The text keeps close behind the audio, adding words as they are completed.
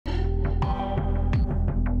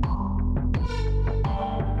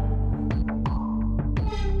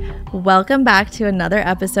Welcome back to another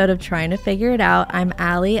episode of Trying to Figure It Out. I'm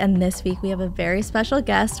Allie, and this week we have a very special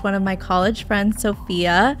guest, one of my college friends,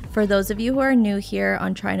 Sofia. For those of you who are new here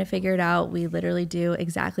on Trying to Figure It Out, we literally do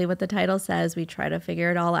exactly what the title says. We try to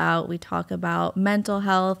figure it all out. We talk about mental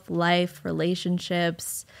health, life,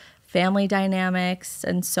 relationships, family dynamics,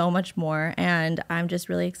 and so much more. And I'm just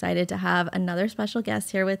really excited to have another special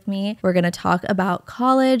guest here with me. We're going to talk about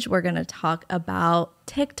college. We're going to talk about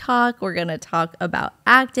TikTok. We're going to talk about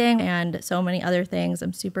acting and so many other things.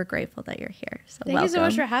 I'm super grateful that you're here. So Thank you so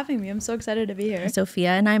much for having me. I'm so excited to be here. Sofia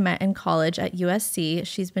and I met in college at USC.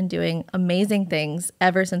 She's been doing amazing things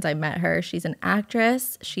ever since I met her. She's an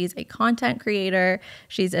actress. She's a content creator.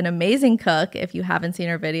 She's an amazing cook. If you haven't seen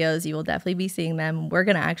her videos, you will definitely be seeing them. We're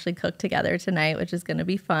going to actually cook together tonight, which is going to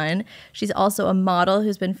be fun. She's also a model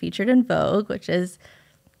who's been featured in Vogue, which is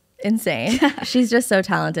insane. She's just so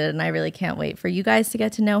talented, and I really can't wait for you guys to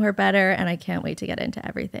get to know her better, and I can't wait to get into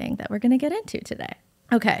everything that we're going to get into today.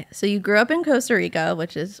 Okay, so you grew up in Costa Rica,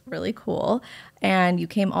 which is really cool, and you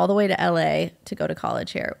came all the way to LA to go to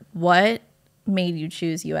college here. What made you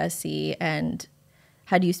choose USC, and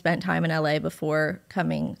had you spent time in LA before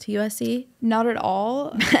coming to USC? Not at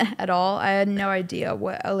all. At all. I had no idea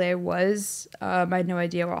what LA was. I had no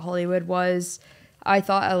idea what Hollywood was. I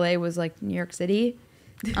thought LA was like New York City.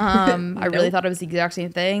 I really thought it was the exact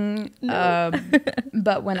same thing.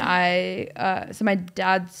 But when so my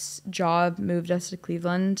dad's job moved us to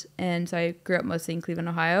Cleveland, and so I grew up mostly in Cleveland,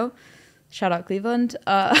 Ohio. Shout out Cleveland.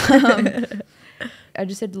 I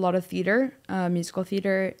just did a lot of theater, musical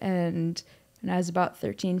theater, and when I was about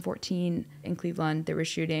 13, 14 in Cleveland, they were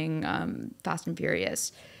shooting Fast and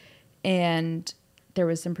Furious, and there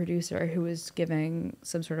was some producer who was giving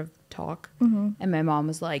some sort of talk, and my mom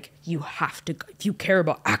was like, you have to, if you care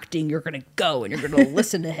about acting, you're gonna go and you're gonna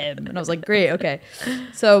listen to him. And I was like, great, okay.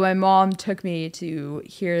 So my mom took me to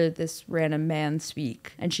hear this random man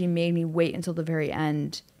speak, and she made me wait until the very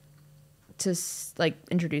end to like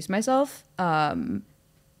introduce myself, and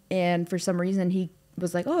for some reason he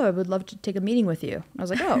was like, oh, I would love to take a meeting with you. And I was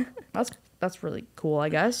like, oh, that's really cool, I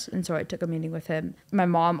guess. And so I took a meeting with him. My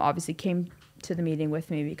mom obviously came to the meeting with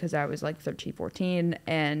me because I was like 13, 14,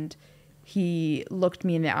 and he looked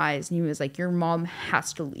me in the eyes and he was like, your mom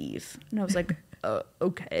has to leave. And I was like,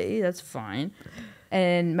 okay, that's fine.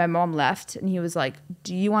 And my mom left, and he was like,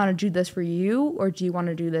 do you want to do this for you, or do you want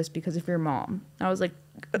to do this because of your mom? And I was like,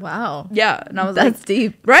 wow. Yeah. And I was That's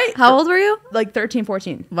deep. Right? How old were you? Like 13,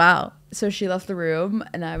 14. Wow. So she left the room,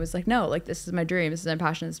 and I was like, no, like, this is my dream. This is my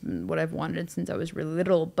passion. This is what I've wanted since I was really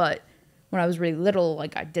little. But when I was really little,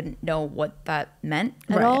 like, I didn't know what that meant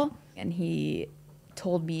at all. And he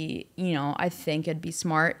told me, you know, I think it'd be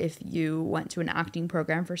smart if you went to an acting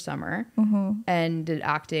program for summer and did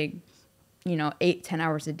acting, you know, 8-10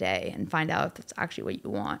 hours a day and find out if that's actually what you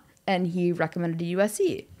want. And he recommended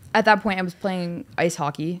USC. At that point, I was playing ice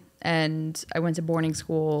hockey, and I went to boarding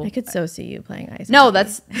school. I could so see you playing ice hockey. No,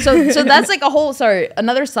 that's so that's like a whole,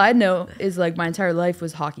 another side note is like my entire life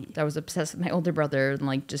was hockey. I was obsessed with my older brother and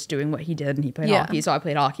like just doing what he did, and he played hockey, so I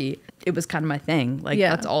played hockey. It was kind of my thing. Like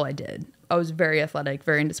that's all I did. I was very athletic,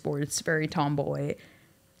 very into sports, very tomboy.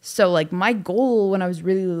 So like my goal when I was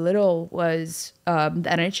really little was the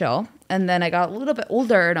NHL, and then I got a little bit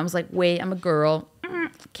older and I was like, wait, I'm a girl.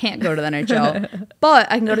 Can't go to the NHL, but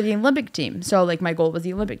I can go to the Olympic team. So like my goal was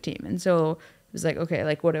the Olympic team. And so it was like, okay,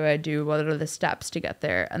 like what do I do? What are the steps to get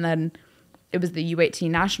there? And then it was the U18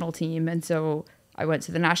 national team. And so I went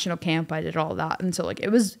to the national camp. I did all that. And so like it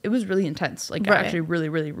was really intense, like actually really,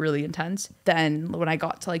 really, really intense. Then when I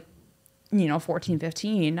got to like, you know, 14,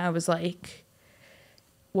 15, I was like,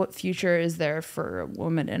 what future is there for a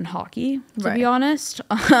woman in hockey, to be honest?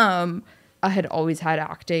 I had always had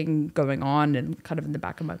acting going on and kind of in the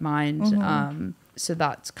back of my mind. So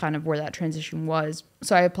that's kind of where that transition was.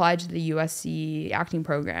 So I applied to the USC acting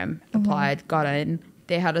program, got in.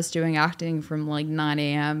 They had us doing acting from like 9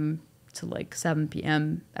 a.m. to like 7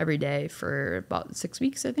 p.m. every day for about 6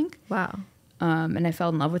 weeks, I think. Wow. And I fell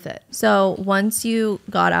in love with it. So once you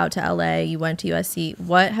got out to LA, you went to USC.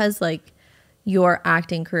 What has like your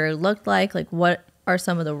acting career looked like? Like what are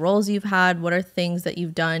some of the roles you've had? What are things that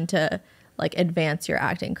you've done to like advance your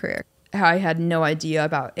acting career? I had no idea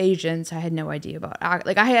about agents. I had no idea about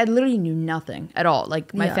like I had literally knew nothing at all.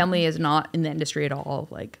 Like my family is not in the industry at all.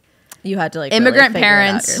 Like you had to like immigrant really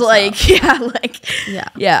parents, like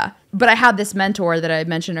yeah. But I had this mentor that I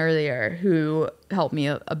mentioned earlier who helped me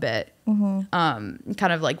a bit. Kind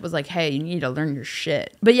of like was like, hey, you need to learn your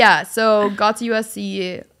shit. But yeah, so got to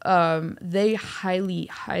USC. They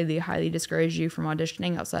highly discourage you from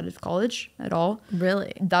auditioning outside of college at all.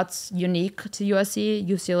 Really? That's unique to USC.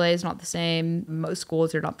 UCLA is not the same. Most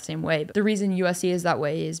schools are not the same way. But the reason USC is that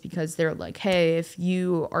way is because they're like, hey, if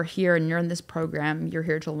you are here and you're in this program, you're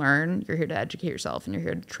here to learn, you're here to educate yourself, and you're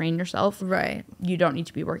here to train yourself. Right. You don't need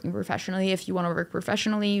to be working professionally. If you want to work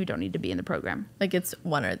professionally, you don't need to be in the program. Like it's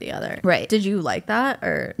one or the other. Right. Did you like that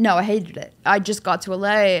or? No, I hated it. I just got to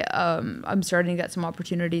LA. I'm starting to get some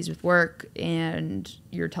opportunities with work, and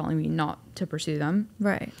you're telling me not to pursue them.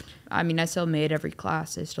 Right. I mean, I still made every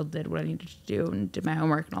class. I still did what I needed to do and did my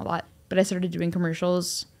homework and all that. But I started doing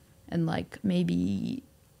commercials, and like maybe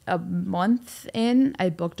a month in, I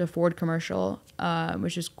booked a Ford commercial,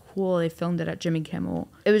 which is cool. They filmed it at Jimmy Kimmel.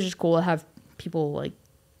 It was just cool to have people like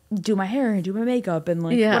do my hair and do my makeup and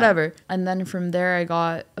like whatever. And then from there, I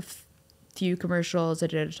got a few commercials. I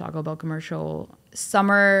did a Taco Bell commercial.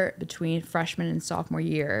 Summer between freshman and sophomore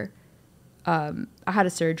year, I had a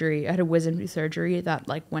surgery. I had a wisdom tooth surgery that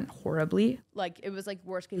like went horribly. Like it was like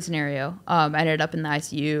worst case scenario. I ended up in the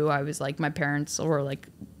ICU. I was like, my parents were like,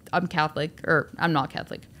 I'm Catholic, or I'm not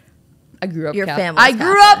Catholic. I grew up. Your Catholic. family. I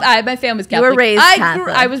grew up. My family's Catholic. You were raised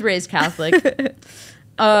Catholic. I was raised Catholic.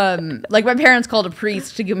 Like my parents called a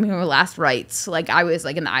priest to give me my last rites. Like I was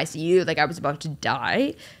like in the ICU. Like I was about to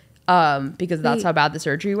die. Because that's how bad the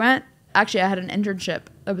surgery went. Actually, I had an internship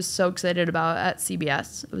I was so excited about at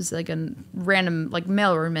CBS. It was like a random like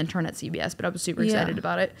mailroom intern at CBS, but I was super excited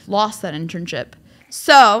about it. Lost that internship.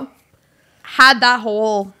 So, had that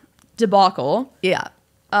whole debacle. Yeah.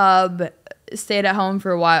 Stayed at home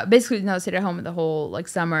for a while. Basically, no, stayed at home the whole like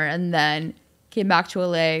summer, and then came back to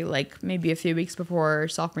LA like maybe a few weeks before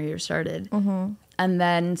sophomore year started. Mm-hmm. And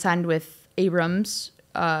then signed with Abrams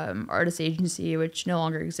artist agency, which no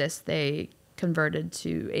longer exists. They converted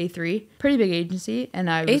to A3, pretty big agency,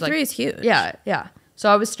 and I was A3 is huge. Yeah.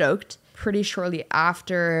 So I was stoked. Pretty shortly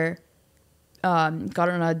after, got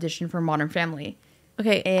an audition for Modern Family.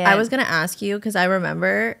 Okay, and I was gonna ask you because I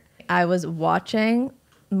remember I was watching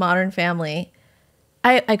Modern Family.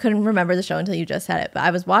 I couldn't remember the show until you just said it, but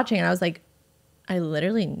I was watching and I was like, I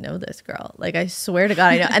literally know this girl. Like, I swear to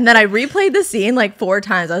God, I know. And then I replayed the scene like 4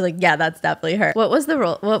 times. I was like, yeah, that's definitely her. What was the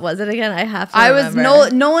role? What was it again? I have to remember. I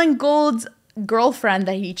was Nolan Gould's girlfriend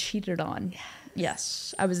that he cheated on.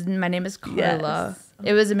 Yes. My name is Carla. Yes.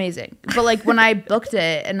 It was amazing. But like when I booked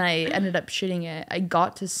it and I ended up shooting it, I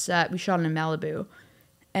got to set. We shot in Malibu.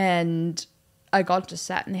 And I got to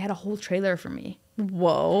set and they had a whole trailer for me.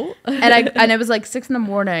 Whoa. and it was like 6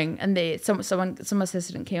 a.m. and some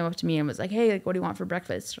assistant came up to me and was like, hey, like, what do you want for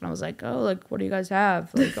breakfast? And I was like, oh, like, what do you guys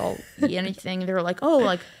have? Like, I'll eat anything. They were like, oh,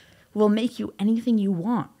 like, we'll make you anything you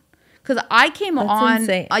want. Because I came on.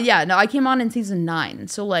 I came on in season 9.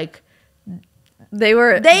 So like they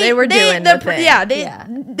were doing the thing. Yeah,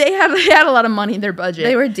 they had a lot of money in their budget.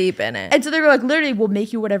 They were deep in it. And so they were like, literally, we'll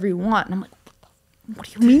make you whatever you want. And I'm like, what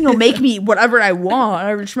do you mean you'll make me whatever I want?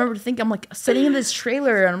 I just remember thinking, I'm like sitting in this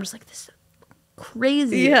trailer and I'm just like, this is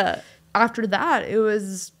crazy. Yeah. After that, it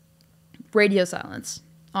was radio silence,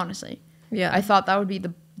 honestly. Yeah. I thought that would be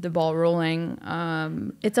the ball rolling.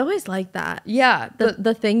 It's always like that. Yeah.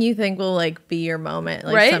 The thing you think will like be your moment.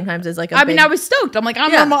 Like right? Sometimes it's like I mean, I was stoked. I'm like,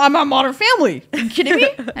 I'm on Modern Family. Are you kidding me?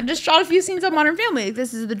 I just shot a few scenes on Modern Family. Like,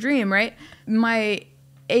 this is the dream, right? My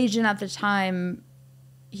agent at the time,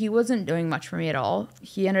 he wasn't doing much for me at all.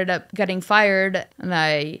 He ended up getting fired, and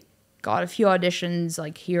I got a few auditions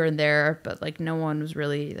like here and there, but like no one was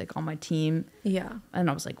really like on my team. Yeah. And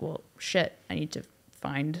I was like, well, shit, I need to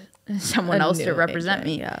find someone else to represent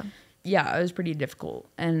me. Yeah, it was pretty difficult.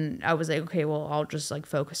 And I was like, okay, well, I'll just like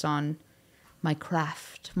focus on my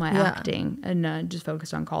craft, my acting, and just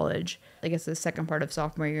focus on college. I guess the second part of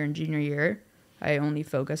sophomore year and junior year, I only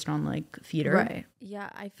focused on like theater. Right. Yeah.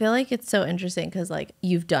 I feel like it's so interesting because like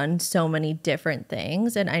you've done so many different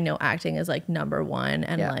things, and I know acting is like number one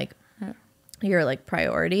and like your like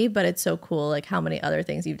priority, but it's so cool like how many other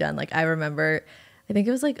things you've done. Like I remember, I think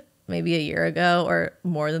it was like maybe a year ago or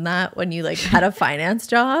more than that when you like had a finance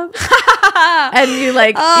job and you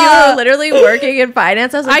like you were literally working in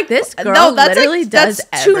finance. I was like, this girl literally does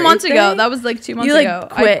everything. 2 months ago. That was like 2 months ago.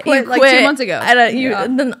 I quit like 2 months ago.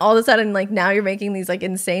 And then all of a sudden, like now you're making these like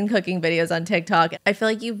insane cooking videos on TikTok. I feel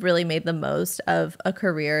like you've really made the most of a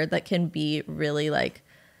career that can be really like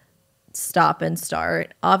stop and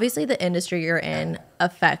start. Obviously, the industry you're in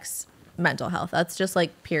affects mental health. That's just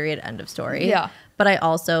like period, end of story. Yeah. But I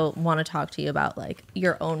also want to talk to you about like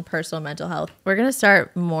your own personal mental health. We're going to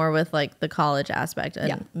start more with like the college aspect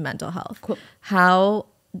and mental health. Cool. How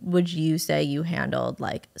would you say you handled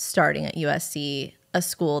like starting at USC, a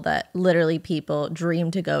school that literally people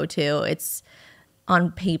dream to go to? It's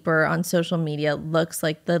on paper, on social media, looks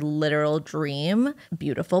like the literal dream.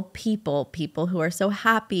 Beautiful people who are so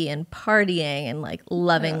happy and partying and like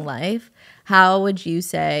loving life. How would you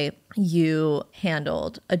say you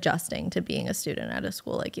handled adjusting to being a student at a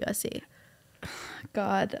school like USC?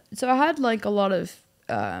 God. So I had like a lot of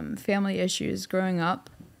family issues growing up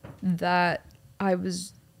that I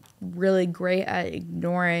was really great at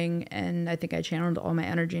ignoring, and I think I channeled all my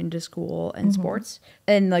energy into school and sports.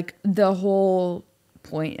 And like the whole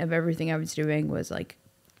point of everything I was doing was like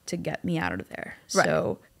to get me out of there. Right.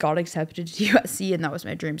 So got accepted to USC, and that was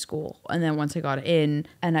my dream school. And then once I got in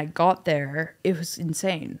and I got there, it was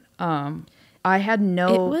insane. I had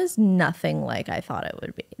no... It was nothing like I thought it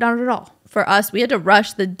would be. Not at all. For us, we had to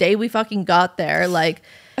rush the day we fucking got there. Like,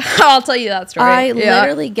 I'll tell you that story. I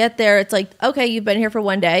literally get there. It's like, okay, you've been here for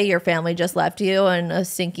one day. Your family just left you in a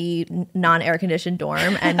stinky, non-air conditioned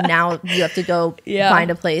dorm. And now you have to go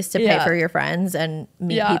find a place to pay for your friends and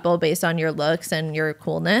meet people based on your looks and your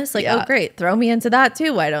coolness. Like, oh, great. Throw me into that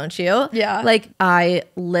too. Why don't you? Yeah. Like, I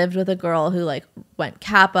lived with a girl who like went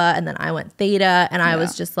Kappa and then I went Theta. And I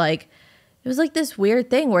was just like, it was like this weird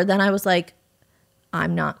thing where then I was like,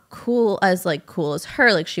 I'm not cool as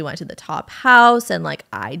her. Like she went to the top house and like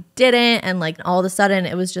I didn't. And like all of a sudden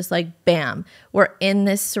it was just like, bam, we're in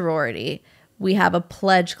this sorority. We have a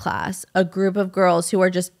pledge class, a group of girls who are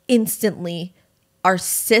just instantly our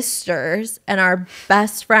sisters and our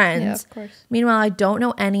best friends. Yeah, of course. Meanwhile, I don't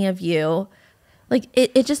know any of you. Like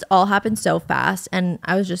it just all happened so fast. And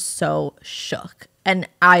I was just so shook. And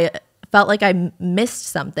I felt like I missed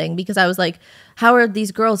something because I was like, how are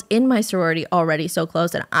these girls in my sorority already so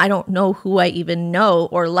close? And I don't know who I even know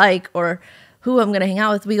or like or who I'm going to hang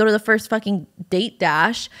out with. We go to the first fucking date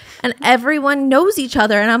dash and everyone knows each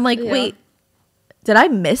other. And I'm like, wait, did I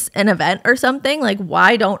miss an event or something? Like,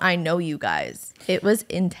 why don't I know you guys? It was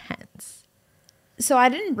intense. So I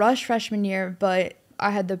didn't rush freshman year, but I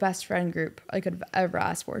had the best friend group I could have ever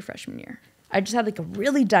asked for freshman year. I just had like a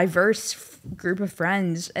really diverse group of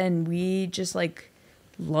friends, and we just like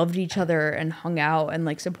loved each other and hung out and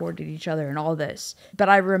like supported each other and all this. But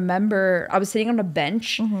I remember I was sitting on a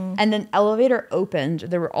bench and an elevator opened.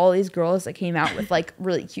 There were all these girls that came out with like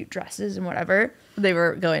really cute dresses and whatever. They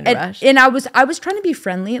were going to rush. And I was trying to be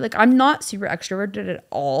friendly. Like I'm not super extroverted at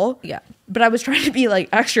all. Yeah. But I was trying to be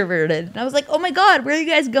like extroverted. And I was like, oh my God, where are you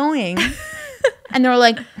guys going? And they were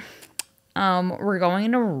like, we're going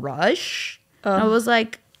in a rush. I was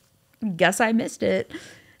like, guess I missed it.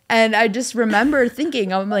 And I just remember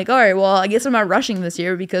thinking, I'm like, all right, well, I guess I'm not rushing this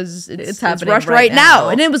year because it's happening rushed right now.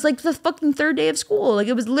 And it was like the fucking third day of school. Like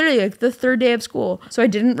it was literally like the third day of school. So I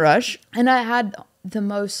didn't rush. And I had the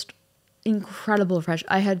most incredible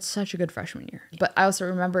I had such a good freshman year. But I also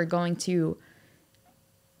remember going to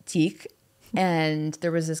Teak, and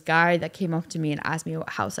there was this guy that came up to me and asked me what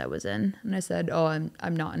house I was in. And I said, oh,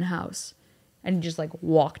 I'm not in a house. And he just like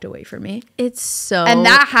walked away from me. It's so and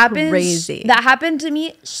that happens crazy. That happened to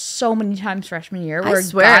me so many times freshman year. I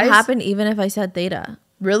swear it happened even if I said Theta.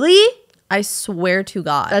 Really? I swear to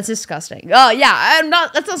God. That's disgusting. Oh yeah, I'm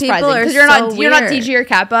not. That's not surprising because you're not TG or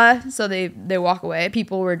Kappa, so they walk away.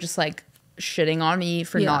 People were just like shitting on me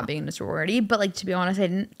for not being in a sorority, but like to be honest, I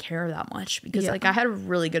didn't care that much because like I had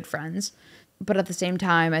really good friends, but at the same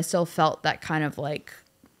time, I still felt that kind of like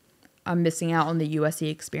I'm missing out on the USC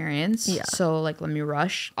experience. Yeah. So like, let me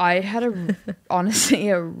rush. I had honestly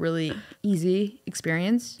a really easy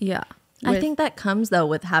experience. Yeah. I think that comes though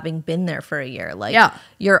with having been there for a year. Like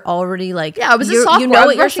you're already like, I was a sophomore. You know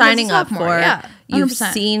what you're signing up for. Yeah, you've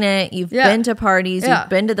seen it. You've been to parties. You've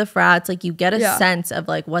been to the frats. Like you get a sense of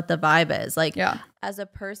like what the vibe is. Like as a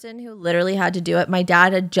person who literally had to do it, my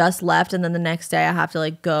dad had just left, and then the next day I have to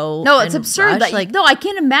like go. No, it's absurd. Like no, I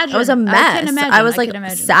can't imagine. It was a mess. I was like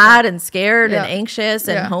sad and scared and anxious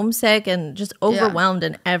and homesick and just overwhelmed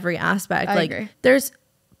in every aspect. I like agree. There's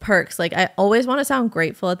perks. Like I always want to sound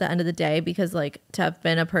grateful at the end of the day because like to have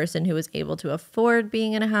been a person who was able to afford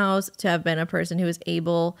being in a house, to have been a person who was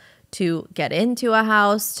able to get into a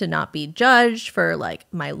house, to not be judged for like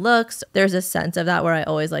my looks. There's a sense of that where I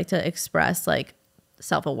always like to express like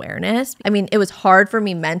self-awareness. I mean, it was hard for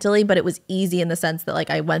me mentally, but it was easy in the sense that like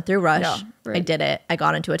I went through rush, I did it, I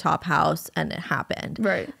got into a top house and it happened.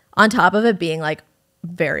 Right. On top of it being like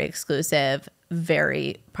very exclusive,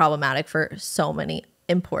 very problematic for so many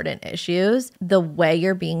important issues, the way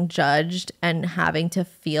you're being judged and having to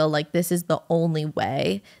feel like this is the only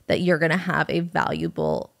way that you're going to have a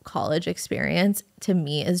valuable college experience, to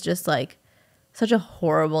me is just like such a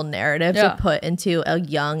horrible narrative to put into a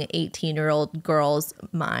young 18-year-old girl's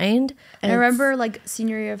mind. And I remember like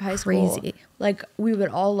senior year of high school, like we would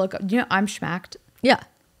all look up, I'm schmacked. Yeah.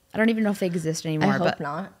 I don't even know if they exist anymore. I hope but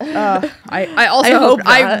not. I also hope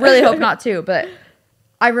I really hope not too. But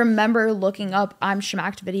I remember looking up I'm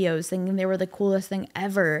Schmacked videos, thinking they were the coolest thing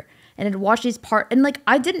ever, and I'd watch these and like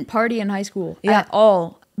I didn't party in high school at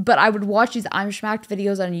all. But I would watch these I'm Schmacked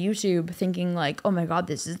videos on YouTube thinking like, oh my God,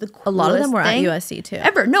 this is the coolest thing. A lot of them were at USC too.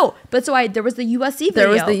 Ever. No. But so there was the USC video. There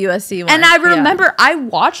was the USC one. And I remember I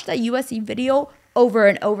watched that USC video over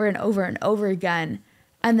and over and over and over again.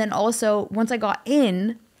 And then also once I got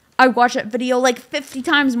in, I watched that video like 50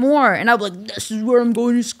 times more. And I was like, this is where I'm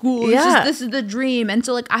going to school. Yeah. This is the dream. And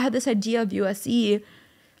so like I had this idea of USC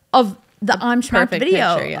of the I'm Schmacked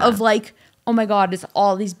video picture, of like, oh my God, it's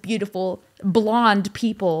all these beautiful blonde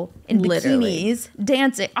people in bikinis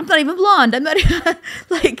dancing. I'm not even blonde. I'm not even,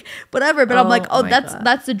 like whatever. But I'm like, oh,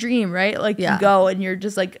 that's the dream, right? Like you go and you're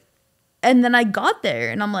just like, and then I got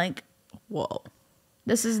there and I'm like, whoa,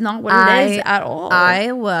 this is not what it is at all.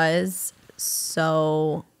 I was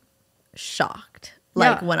so shocked.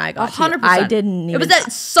 Like when I got 100%. I didn't even. It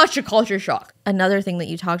was such a culture shock. Another thing that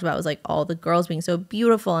you talked about was like all the girls being so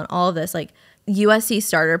beautiful and all of this. Like USC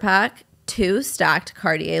starter pack, 2 stacked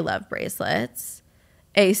Cartier Love bracelets,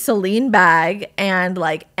 a Celine bag, and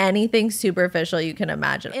like anything superficial you can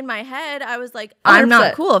imagine. In my head, I was like, I'm 100%.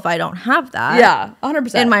 Not cool if I don't have that. Yeah,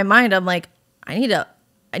 100%. In my mind, I'm like, I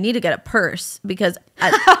need to get a purse because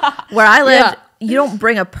where I lived, you don't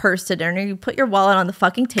bring a purse to dinner. You put your wallet on the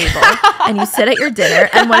fucking table and you sit at your dinner.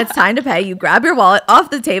 And when it's time to pay, you grab your wallet off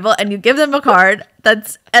the table and you give them a card.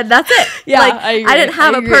 That's it. Yeah, like I didn't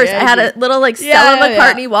have a purse. I had a little like Stella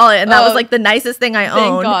McCartney wallet, and that was like the nicest thing I owned.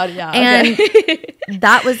 Thank God, yeah. And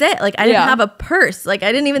that was it. Like I didn't have a purse. Like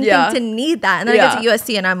I didn't even think to need that. And then I get to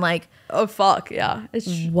USC and I'm like, oh fuck, yeah.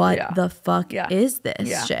 What the fuck is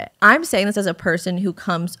this shit? I'm saying this as a person who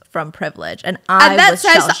comes from privilege, and that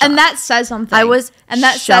says something. I was, and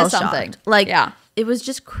that says something. Like, it was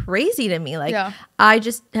just crazy to me. Like, I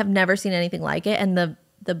just have never seen anything like it, and the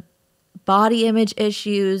body image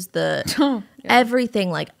issues,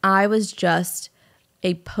 everything. Like, I was just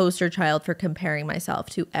a poster child for comparing myself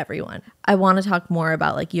to everyone. I want to talk more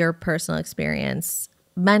about like your personal experience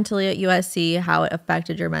mentally at USC, how it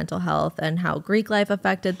affected your mental health and how Greek life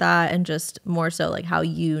affected that, and just more so like how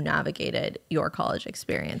you navigated your college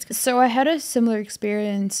experience. So I had a similar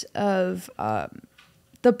experience of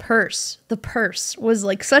the purse. The purse was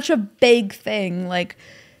like such a big thing. Like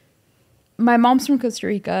my mom's from Costa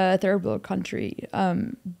Rica, third world country,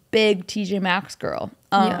 big TJ Maxx girl.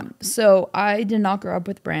 So I did not grow up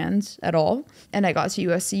with brands at all. And I got to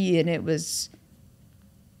USC and it was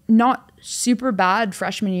not super bad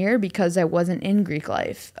freshman year because I wasn't in Greek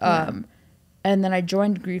life. And then I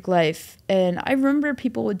joined Greek life, and I remember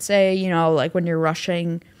people would say, you know, like when you're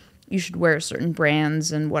rushing, you should wear certain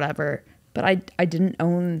brands and whatever. But I didn't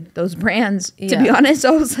own those brands, to be honest.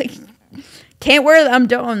 So I was like, can't wear them,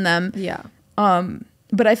 don't own them. Yeah.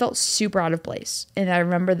 But I felt super out of place. And I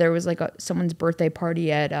remember there was like someone's birthday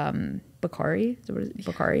party at Bakari. So what is it?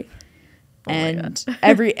 Bakari. Oh and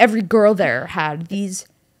every girl there had these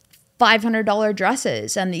 $500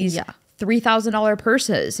 dresses and these $3,000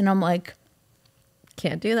 purses, and I'm like,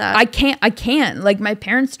 can't do that. I can't. Like my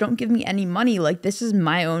parents don't give me any money. Like this is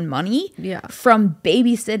my own money. From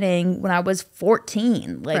babysitting when I was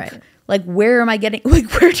 14. Like where am I getting?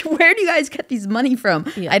 Like where do you guys get these money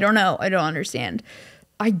from? I don't know. I don't understand.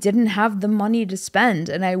 I didn't have the money to spend,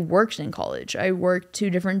 and I worked in college. I worked 2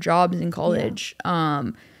 different jobs in college,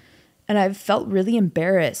 and I felt really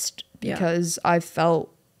embarrassed because I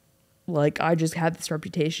felt like I just had this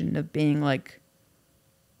reputation of being like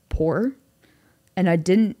poor, and I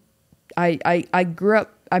grew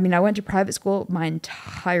up, I mean, I went to private school my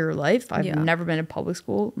entire life. I've never been in public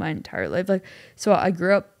school my entire life. Like, so I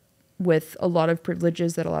grew up with a lot of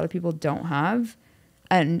privileges that a lot of people don't have,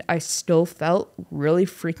 and I still felt really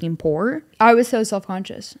freaking poor. I was so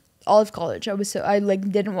self-conscious all of college. I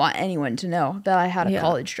like didn't want anyone to know that I had a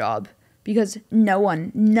college job, because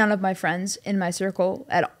none of my friends in my circle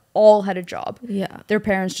at all had a job. Their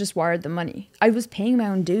parents just wired the money. I was paying my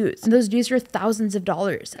own dues, and those dues were thousands of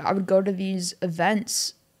dollars. I would go to these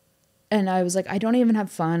events, and I was like, I don't even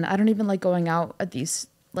have fun. I don't even like going out at these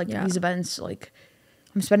these events. Like,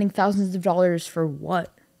 I'm spending thousands of dollars for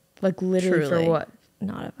what? Like literally for what?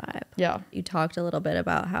 Not a vibe. You talked a little bit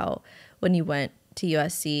about how when you went to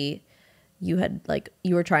USC, you had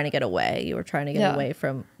you were trying to get away. You were trying to get away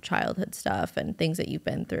from childhood stuff and things that you've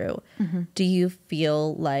been through. Do you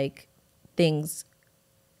feel like things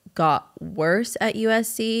got worse at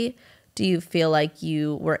USC? Do you feel like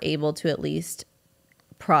you were able to at least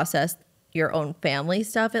process your own family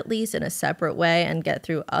stuff at least in a separate way and get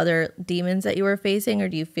through other demons that you were facing? Or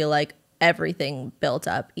do you feel like everything built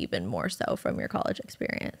up even more so from your college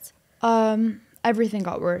experience? Everything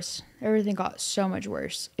got worse. Everything got so much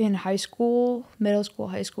worse. In high school, middle school,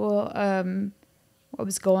 high school, what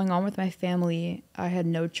was going on with my family, I had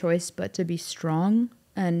no choice but to be strong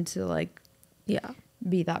and to like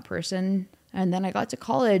be that person. And then I got to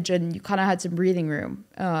college and you kind of had some breathing room.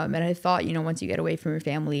 And I thought, you know, once you get away from your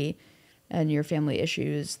family and your family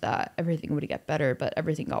issues, that everything would get better, but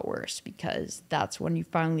everything got worse because that's when you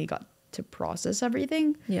finally got to process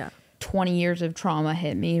everything. Yeah. 20 years of trauma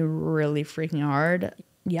hit me really freaking hard.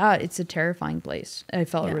 Yeah, it's a terrifying place. I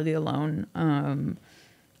felt really alone.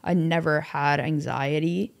 I never had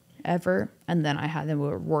anxiety ever. And then I had the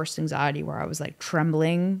worst anxiety where I was like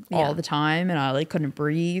trembling all the time and I like couldn't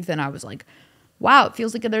breathe. And I was like, wow, it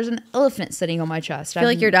feels like there's an elephant sitting on my chest. I feel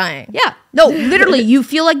like you're dying. Yeah. No, literally, you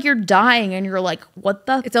feel like you're dying and you're like, what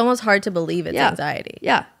the? It's almost hard to believe it's anxiety.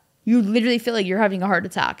 Yeah. You literally feel like you're having a heart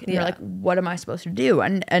attack. And you're like, what am I supposed to do?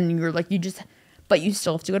 And you're like, but you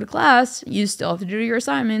still have to go to class. You still have to do your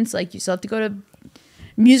assignments. Like, you still have to go to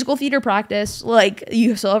musical theater practice. Like,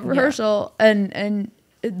 you still have rehearsal. And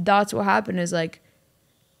that's what happened is, like,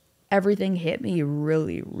 everything hit me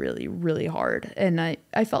really, really, really hard. And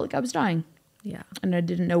I felt like I was dying. Yeah. And I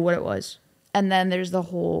didn't know what it was. And then there's the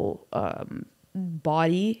whole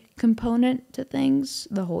body component to things,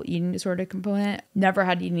 the whole eating disorder component. Never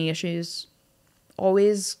had eating issues.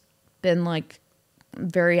 Always been like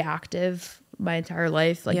very active my entire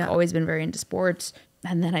life. Like always been very into sports.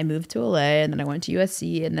 And then I moved to LA and then I went to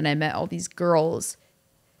USC and then I met all these girls,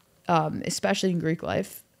 especially in Greek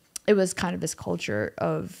life. It was kind of this culture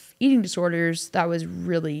of eating disorders that was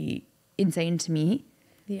really insane to me.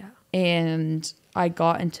 Yeah. And I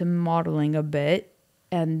got into modeling a bit.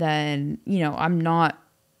 And then, you know, I'm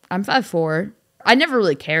 5'4". I never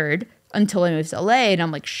really cared until I moved to LA. And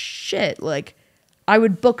I'm like, shit, like, I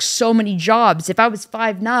would book so many jobs. If I was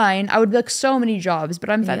 5'9", I would book so many jobs. But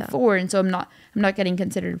I'm 5'4", and so I'm not getting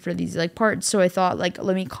considered for these, like, parts. So I thought, like,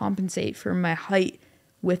 let me compensate for my height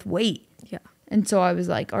with weight. Yeah. And so I was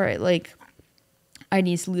like, all right, like, I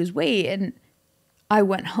need to lose weight. And I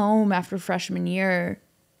went home after freshman year.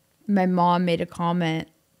 My mom made a comment,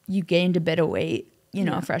 you gained a bit of weight, you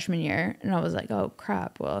know, freshman year. And I was like, oh,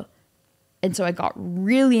 crap. Well, and so I got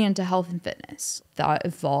really into health and fitness. That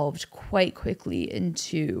evolved quite quickly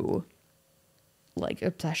into, like,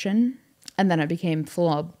 obsession. And then I became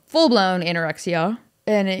full-blown anorexia.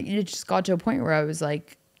 And it just got to a point where I was,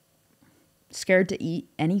 like, scared to eat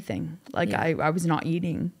anything. Like, I was not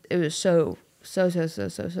eating. It was so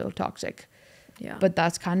toxic. Yeah. But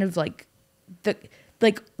that's kind of, like,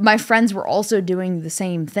 like, my friends were also doing the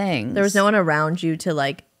same thing. There was no one around you to,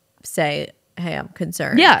 like, say, hey, I'm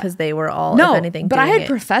concerned. Yeah. Because they were all, if anything, but I had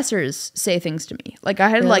professors say things to me. Like, I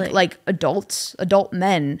had, like adult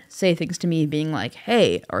men say things to me being like,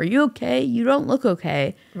 hey, are you okay? You don't look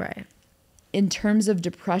okay. Right. In terms of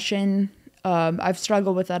depression, I've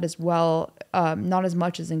struggled with that as well. Not as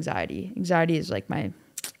much as anxiety. Anxiety is, like, my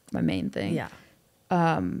main thing.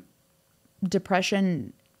 Yeah.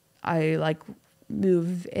 Depression, I, like,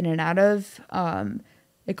 move in and out of.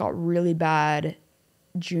 It got really bad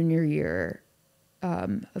junior year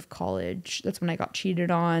of college. That's when I got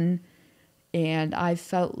cheated on, and I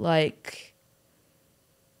felt like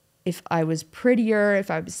if I was prettier,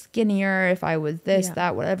 if I was skinnier, if I was this,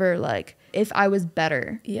 that, whatever, like, if I was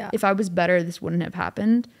better, this wouldn't have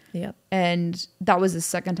happened. Yep. And that was the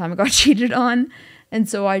second time I got cheated on, and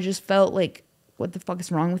so I just felt like, what the fuck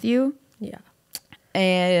is wrong with you? Yeah.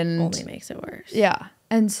 And only makes it worse. Yeah.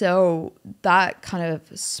 And so that kind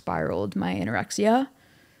of spiraled my anorexia.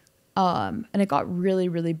 And it got really,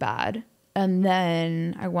 really bad. And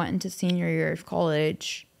then I went into senior year of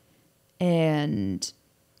college and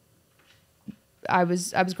I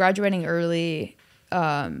was graduating early.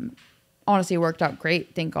 Honestly, it worked out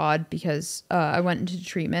great, thank God, because I went into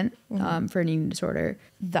treatment for an eating disorder.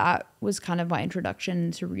 That was kind of my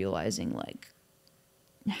introduction to realizing, like,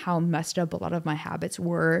 how messed up a lot of my habits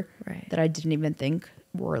were that I didn't even think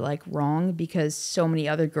were, like, wrong, because so many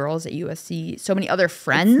other girls at USC, so many other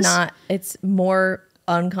friends. It's more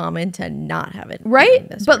uncommon to not have it.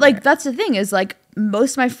 Right? But, like, that's the thing is, like,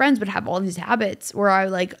 most of my friends would have all these habits where I,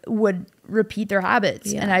 like, would repeat their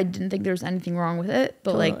habits and I didn't think there was anything wrong with it.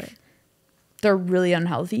 But, like, they're really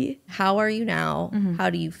unhealthy. How are you now?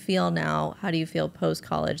 How do you feel now? How do you feel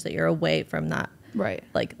post-college that you're away from that? Right.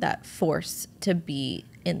 Like, that force to be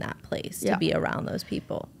in that place, to be around those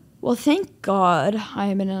people. Well, thank God I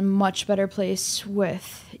am in a much better place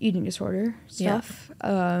with eating disorder stuff.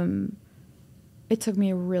 It took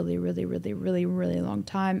me a really, really, really, really, really long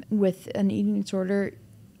time. With an eating disorder,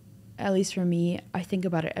 at least for me, I think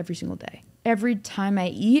about it every single day. Every time I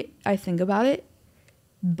eat, I think about it,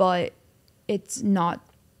 but it's not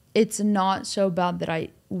so bad that I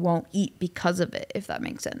won't eat because of it, if that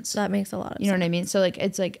makes sense. That makes a lot of sense. You know what I mean? So like,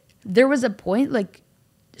 it's like, there was a point like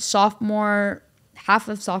half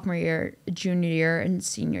of sophomore year, junior year, and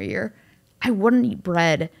senior year, I wouldn't eat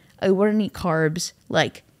bread. I wouldn't eat carbs.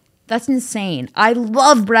 Like, that's insane. I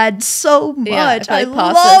love bread so much. Yeah, I like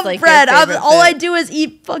love like bread. All I food. do is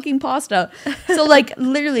eat fucking pasta. So like,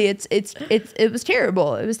 literally, it was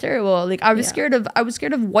terrible. It was terrible. Like, I was scared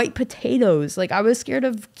of white potatoes. Like, I was scared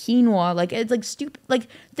of quinoa. Like, it's like stupid. Like,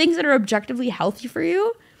 things that are objectively healthy for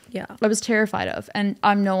you. Yeah, I was terrified of, and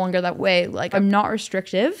I'm no longer that way. Like, I'm not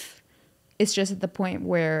restrictive. It's just at the point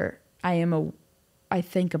where I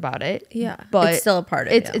think about it. Yeah, but it's still a part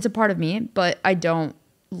of it's a part of me, but I don't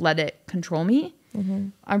let it control me. Mm-hmm.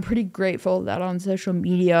 I'm pretty grateful that on social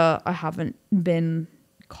media I haven't been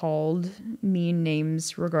called mean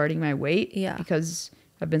names regarding my weight. Yeah, because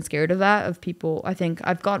I've been scared of that, of people. I think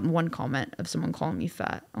I've gotten one comment of someone calling me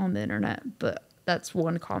fat on the internet, but that's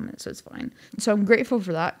one comment, so it's fine. So I'm grateful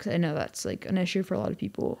for that, because I know that's like an issue for a lot of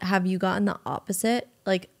people. Have you gotten the opposite?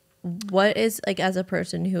 Like, what is, like, as a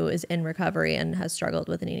person who is in recovery and has struggled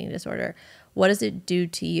with an eating disorder, what does it do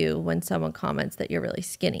to you when someone comments that you're really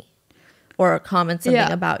skinny, or comments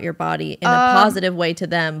something about your body in a positive way to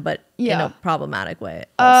them, but in a problematic way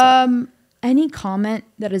also? Any comment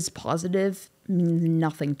that is positive means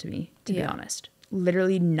nothing to me, to be honest.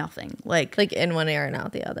 Literally nothing. Like in one ear and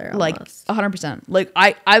out the other, like almost. 100%. Like,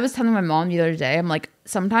 I was telling my mom the other day, I'm like,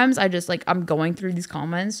 sometimes I just like, I'm going through these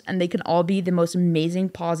comments and they can all be the most amazing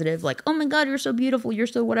positive, like, oh my god, you're so beautiful, you're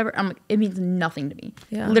so whatever. I'm like, it means nothing to me.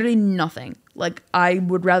 Yeah, literally nothing. Like, I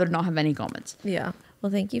would rather not have any comments. Yeah.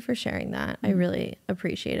 Well, thank you for sharing that. I really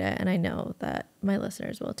appreciate it, and I know that my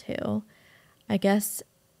listeners will too. I guess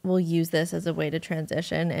we'll use this as a way to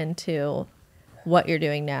transition into what you're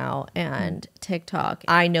doing now and TikTok.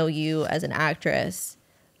 I know you as an actress.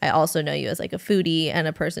 I also know you as like a foodie and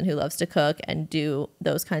a person who loves to cook and do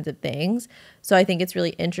those kinds of things. So I think it's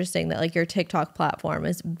really interesting that like your TikTok platform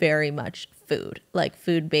is very much food, like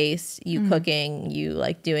food based, you cooking, you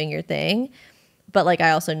like doing your thing. But like,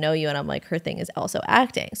 I also know you, and I'm like, her thing is also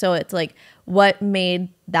acting. So it's like, what made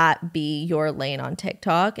that be your lane on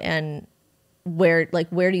TikTok, and where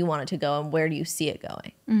do you want it to go, and where do you see it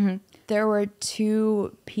going? Mm-hmm. There were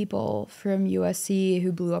 2 people from USC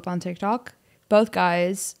who blew up on TikTok. Both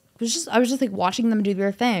guys. I was just like watching them do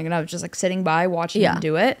their thing, and I was just like sitting by watching them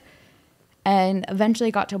do it. And eventually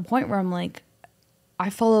it got to a point where I'm like, I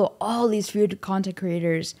follow all these food content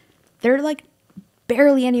creators. They're like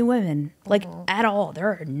barely any women, like at all. There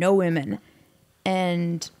are no women.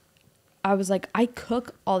 And I was like, I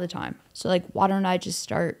cook all the time. So like, why don't I just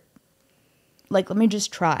start, like, let me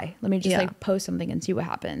just try. Let me just like post something and see what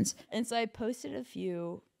happens. And so I posted a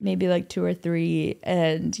few, maybe like 2 or 3,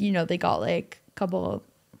 and you know, they got like a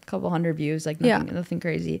couple hundred views, like nothing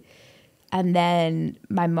crazy. And then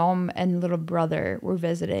my mom and little brother were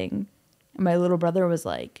visiting, and my little brother was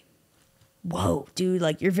like, whoa, dude,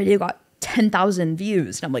 like your video got 10,000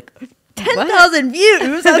 views. And I'm like, 10,000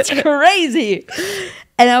 views? That's crazy.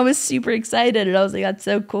 And I was super excited, and I was like, that's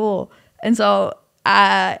so cool. And so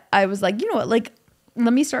I was like, you know what, like,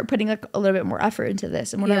 let me start putting like a little bit more effort into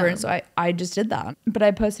this and whatever. And so I just did that. But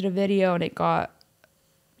I posted a video and it got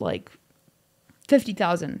like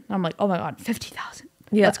 50,000. I'm like, oh my God, 50,000.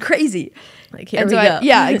 Yeah. That's crazy. Like, here we go.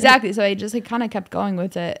 Yeah, exactly. So I just like kind of kept going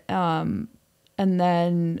with it. And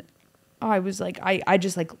then I was like, I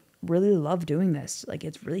just like really love doing this. Like,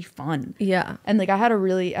 it's really fun. Yeah. And like, I have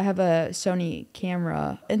a Sony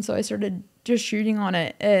camera. And so I started just shooting on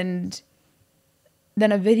it. And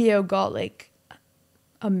then a video got like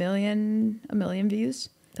a million views.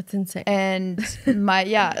 That's insane. And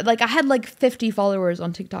like I had like 50 followers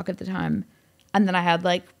on TikTok at the time. And then I had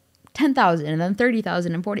like 10,000 and then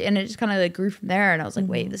 30,000 and 40. And it just kind of like grew from there. And I was like,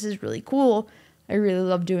 wait, this is really cool. I really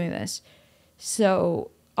love doing this.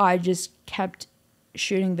 So I just kept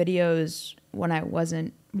shooting videos when I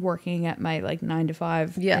wasn't working at my like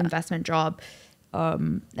 9-to-5 investment job.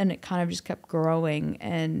 And it kind of just kept growing,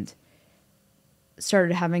 and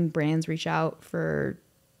started having brands reach out for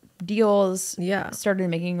deals. Yeah. Started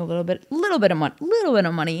making a little bit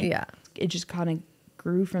of money. Yeah. It just kind of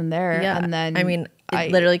grew from there. Yeah. And then I mean,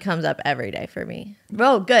 it literally comes up every day for me.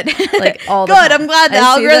 Well, good. Like all the good. I'm glad the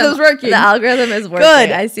algorithm's working. The algorithm is working.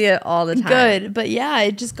 Good. I see it all the time. Good. But yeah,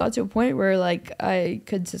 it just got to a point where like I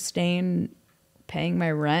could sustain paying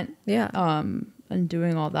my rent. Yeah. And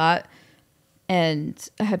doing all that. And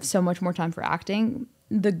I have so much more time for acting.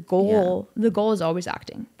 the goal is always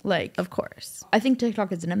acting. Like, of course. I think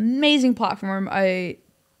TikTok is an amazing platform. I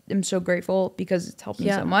am so grateful because it's helped me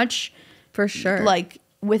so much. For sure. Like,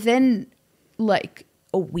 within like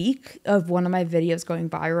a week of one of my videos going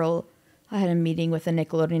viral, I had a meeting with the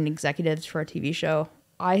Nickelodeon executives for a TV show.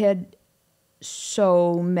 I had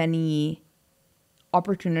so many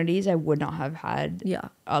opportunities I would not have had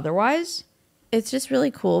otherwise. It's just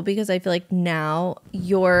really cool because I feel like now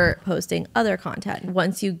you're posting other content.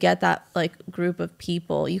 Once you get that like group of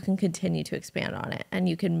people, you can continue to expand on it and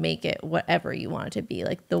you can make it whatever you want it to be.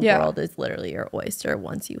 Like the world is literally your oyster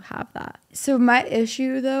once you have that. So my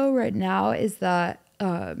issue though right now is that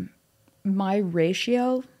my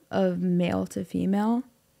ratio of male to female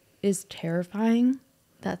is terrifying.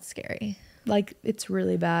 That's scary. Like, it's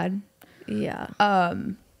really bad. Yeah.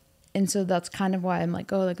 And so that's kind of why I'm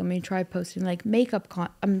like, oh, like, let me try posting like makeup.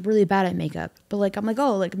 I'm really bad at makeup, but like, I'm like,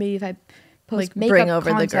 oh, like maybe if I post like, makeup bring over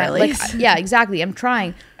content, the girlies. like, yeah, exactly. I'm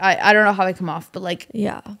trying. I don't know how I come off, but like,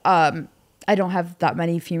 I don't have that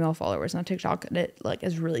many female followers on TikTok, and it like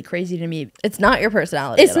is really crazy to me. It's not your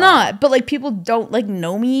personality. It's not, but like people don't like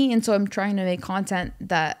know me, and so I'm trying to make content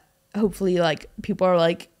that hopefully like people are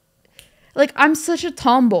like I'm such a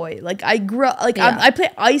tomboy. Like I grew up like I play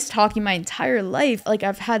ice hockey my entire life. Like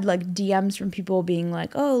I've had like DMs from people being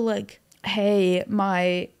like, oh, like, hey,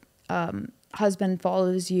 my husband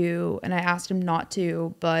follows you, and I asked him not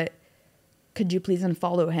to, but could you please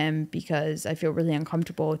unfollow him because I feel really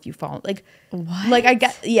uncomfortable if you follow. Like, what? Like I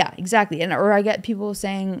get, yeah, exactly. And or I get people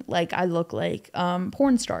saying like I look like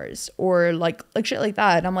porn stars or like shit like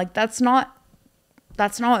that. And I'm like, that's not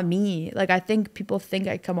me. Like, I think people think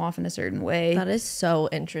I come off in a certain way. That is so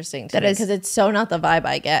interesting to me because it's so not the vibe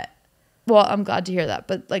I get. Well, I'm glad to hear that,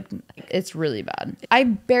 but like, it's really bad. I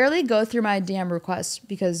barely go through my DM requests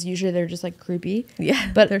because usually they're just like creepy.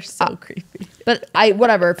 Yeah, but they're so creepy. But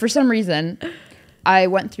for some reason, I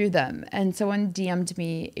went through them and someone DM'd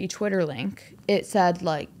me a Twitter link. It said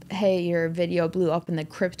like, hey, your video blew up in the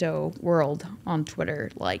crypto world on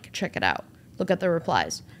Twitter. Like, check it out. Look at the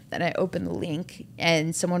replies. Then I opened the link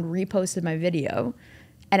and someone reposted my video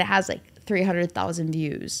and it has like 300,000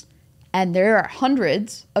 views. And there are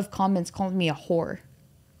hundreds of comments calling me a whore.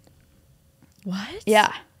 What?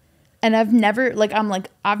 Yeah. And I've never been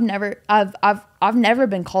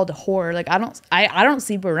called a whore. Like I don't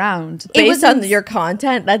sleep around. Based on your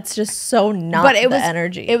content, that's just so not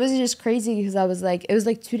energy. It was just crazy because I was like, it was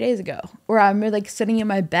like 2 days ago where I'm like sitting in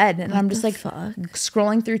my bed and I'm just like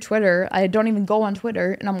scrolling through Twitter. I don't even go on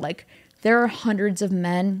Twitter and I'm like, there are hundreds of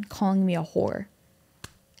men calling me a whore.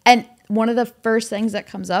 And one of the first things that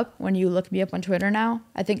comes up when you look me up on Twitter now,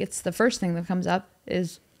 I think it's the first thing that comes up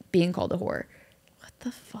is being called a whore. What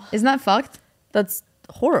the fuck? Isn't that fucked? That's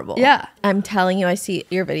horrible. Yeah. I'm telling you, I see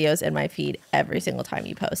your videos in my feed every single time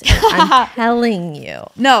you post. I'm telling you.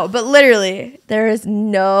 No, but literally. There is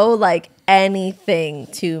no like anything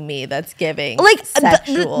to me that's giving like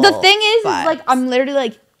sexual the thing is vibes. like I'm literally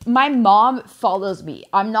like, my mom follows me.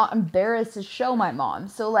 I'm not embarrassed to show my mom.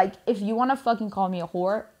 So like if you want to fucking call me a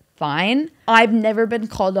whore, fine. I've never been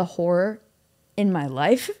called a whore in my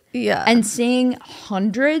life. Yeah. And seeing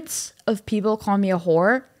hundreds of people call me a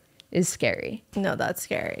whore is scary. No, that's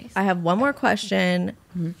scary. I have one more question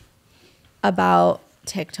about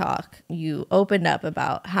TikTok. You opened up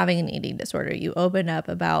about having an eating disorder. You opened up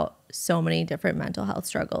about so many different mental health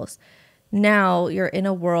struggles. Now you're in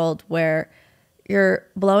a world where you're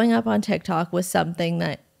blowing up on TikTok with something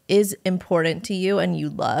that is important to you and you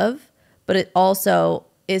love, but it also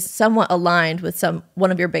is somewhat aligned with one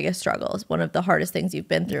of your biggest struggles, one of the hardest things you've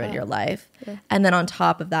been through in your life. Yeah. And then on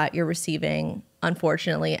top of that, you're receiving,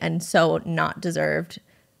 unfortunately, and so not deserved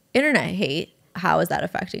internet hate. How is that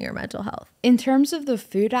affecting your mental health? In terms of the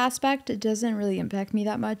food aspect, it doesn't really impact me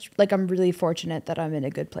that much. Like, I'm really fortunate that I'm in a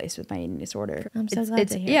good place with my eating disorder. I'm so glad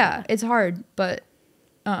to hear that. It's hard, but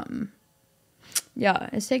yeah,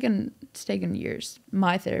 it's taken years.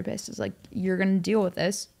 My therapist is like, you're going to deal with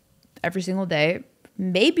this every single day,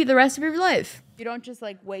 maybe the rest of your life. You don't just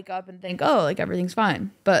like wake up and think, oh, like everything's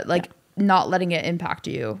fine. But like not letting it impact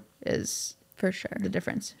you is for sure the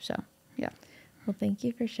difference. So, yeah. Well, thank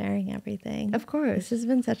you for sharing everything. Of course. This has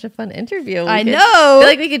been such a fun interview. I know. I feel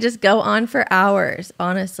like we could just go on for hours,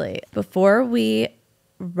 honestly. Before we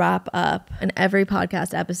wrap up, in every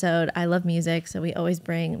podcast episode, I love music, so we always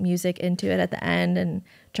bring music into it at the end and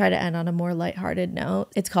try to end on a more lighthearted note.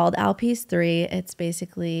 It's called Al Piece 3. It's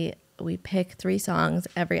basically we pick 3 songs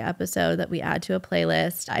every episode that we add to a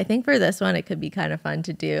playlist. I think for this one, it could be kind of fun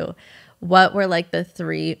to do. What were like the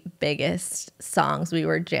 3 biggest songs we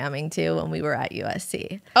were jamming to when we were at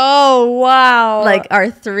USC? Oh, wow. Like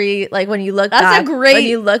our 3, like when you look when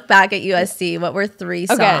you look back at USC, what were 3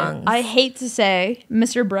 songs? I hate to say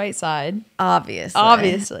Mr. Brightside.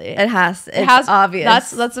 Obviously. It has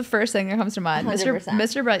obvious. That's the first thing that comes to mind. 100%.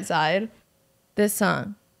 Mr. Brightside. This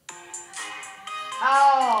song.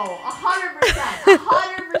 Oh, 100%.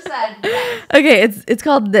 100%. Yes. Okay, it's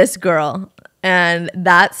called This Girl. And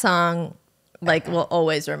that song, like, will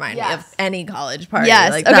always remind me of any college party.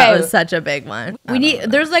 Yes, like that was such a big one.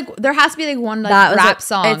 There has to be like one like rap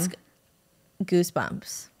song. It's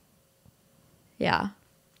Goosebumps. Yeah.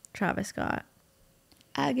 Travis Scott.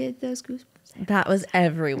 I get those goosebumps. That was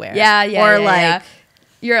everywhere. Yeah. Or like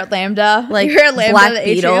You're at Lambda. Like You're at Lambda, Black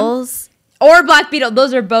Beatles. Or Black Beetle.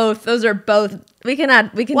 Those are both. We can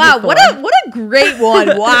wow, do 4. what a great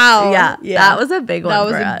one. Wow. yeah. That was a big one.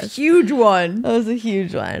 That was a huge one. That was a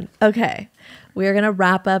huge one. Okay. We're going to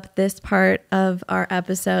wrap up this part of our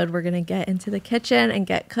episode. We're going to get into the kitchen and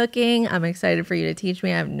get cooking. I'm excited for you to teach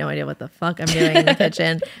me. I have no idea what the fuck I'm doing in the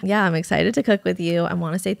kitchen. Yeah, I'm excited to cook with you. I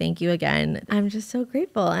want to say thank you again. I'm just so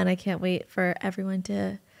grateful, and I can't wait for everyone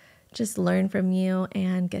to just learn from you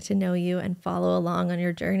and get to know you and follow along on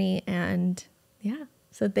your journey. And yeah,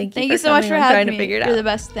 so thank you so much for having me. You're the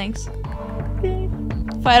best. Thanks.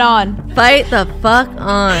 Fight on. Fight the fuck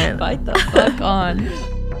on. Fight the fuck on.